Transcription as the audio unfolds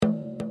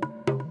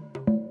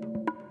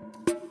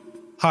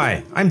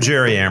Hi, I'm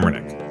Jerry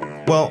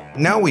Amernick. Well,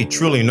 now we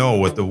truly know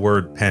what the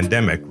word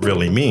pandemic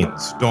really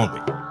means, don't we?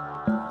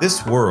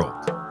 This world,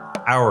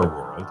 our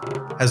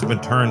world, has been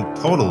turned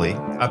totally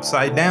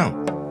upside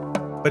down.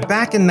 But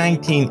back in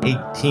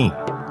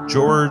 1918,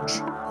 George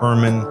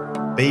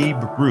Herman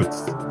Babe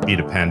Ruth beat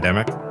a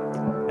pandemic,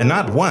 and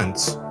not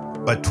once,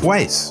 but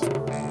twice.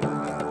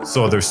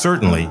 So there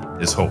certainly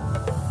is hope.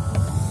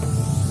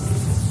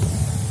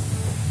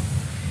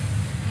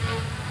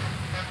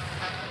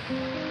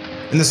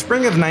 In the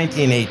spring of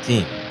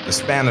 1918, the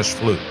Spanish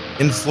flu,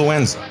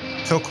 influenza,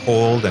 took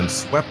hold and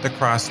swept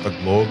across the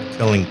globe,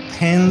 killing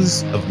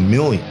tens of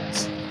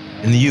millions.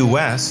 In the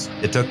U.S.,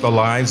 it took the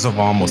lives of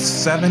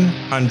almost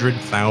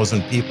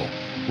 700,000 people,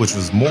 which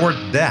was more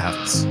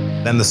deaths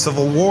than the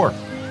Civil War.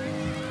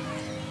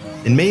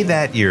 In May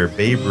that year,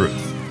 Babe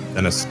Ruth,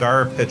 then a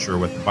star pitcher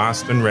with the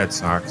Boston Red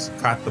Sox,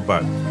 caught the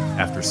bug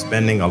after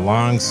spending a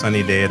long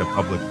sunny day at a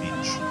public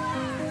beach.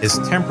 His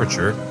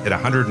temperature hit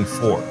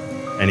 104,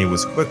 and he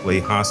was quickly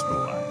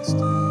hospitalized.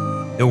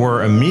 There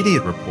were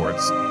immediate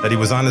reports that he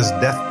was on his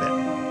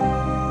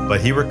deathbed,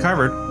 but he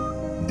recovered.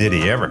 Did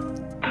he ever?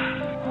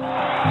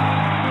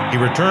 He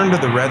returned to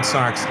the Red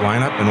Sox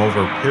lineup and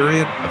over a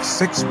period of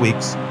 6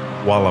 weeks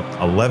walloped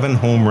 11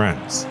 home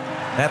runs.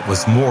 That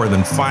was more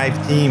than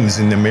 5 teams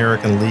in the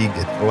American League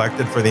had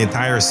collected for the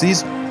entire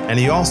season, and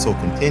he also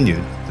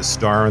continued to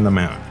star on the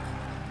mound.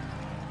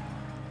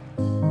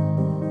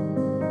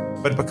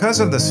 But because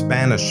of the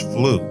Spanish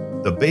flu,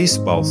 the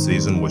baseball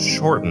season was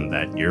shortened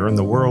that year, and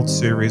the World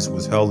Series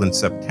was held in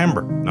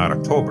September, not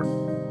October.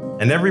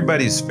 And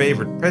everybody's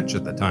favorite pitch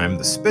at the time,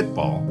 the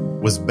spitball,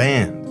 was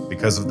banned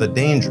because of the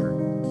danger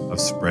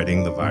of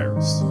spreading the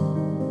virus.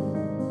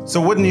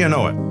 So wouldn't you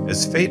know it,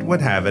 as fate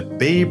would have it,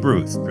 Babe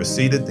Ruth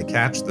proceeded to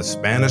catch the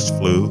Spanish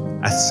flu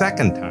a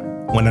second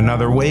time when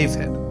another wave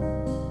hit.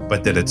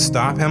 But did it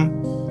stop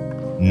him?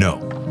 No.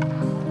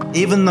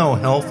 Even though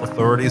health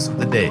authorities of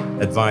the day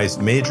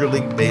advised Major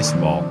League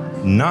Baseball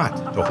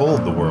not to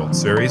hold the World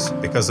Series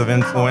because of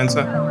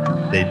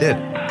influenza, they did.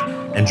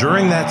 And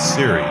during that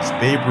series,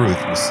 Babe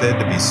Ruth was said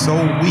to be so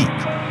weak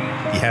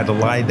he had to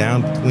lie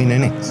down between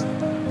innings.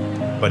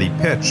 But he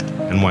pitched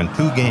and won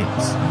 2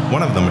 games,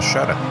 one of them a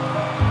shutout,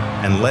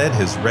 and led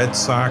his Red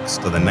Sox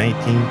to the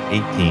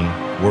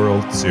 1918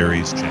 World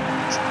Series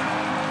championship.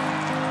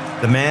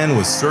 The man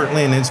was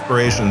certainly an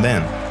inspiration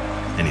then,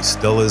 and he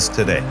still is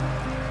today.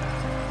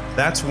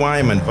 That's why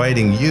I'm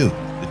inviting you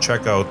to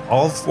check out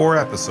all 4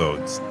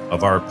 episodes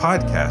of our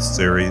podcast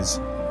series,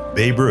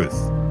 Babe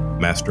Ruth,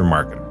 Master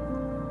Marketer.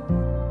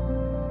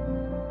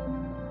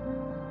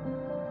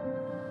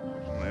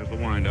 There's the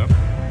windup.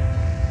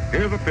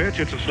 Here's the pitch.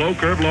 It's a slow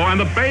curve low, and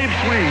the Babe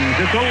swings.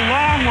 It's a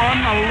long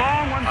one,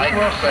 I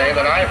will say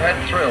that I've had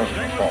thrills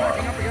before.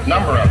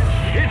 Number of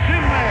them. It's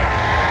in there.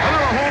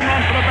 Another home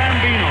run for the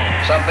Bambino.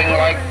 Something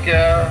like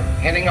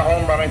hitting a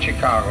home run in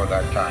Chicago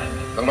that time.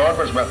 The Lord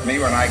was with me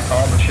when I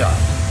called the shot.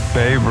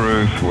 Babe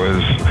Ruth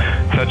was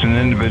such an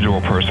individual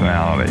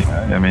personality.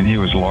 I mean, he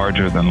was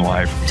larger than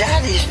life.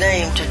 Daddy's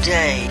name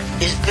today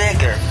is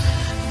bigger,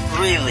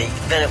 really,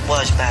 than it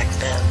was back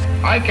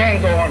then. I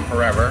can't go on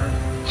forever.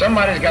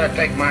 Somebody's got to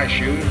take my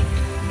shoes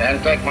and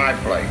take my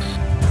place.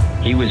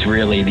 He was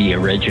really the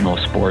original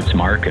sports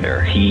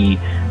marketer. He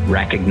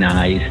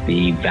recognized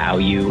the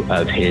value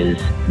of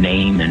his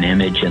name and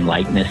image and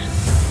likeness.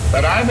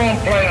 But I won't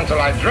play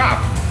until I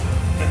drop.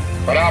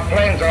 But I'll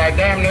play until I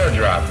damn near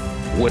drop.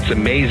 What's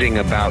amazing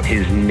about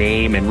his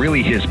name and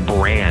really his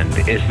brand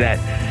is that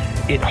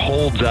it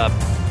holds up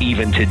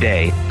even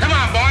today. Come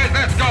on, boys,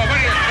 let's go.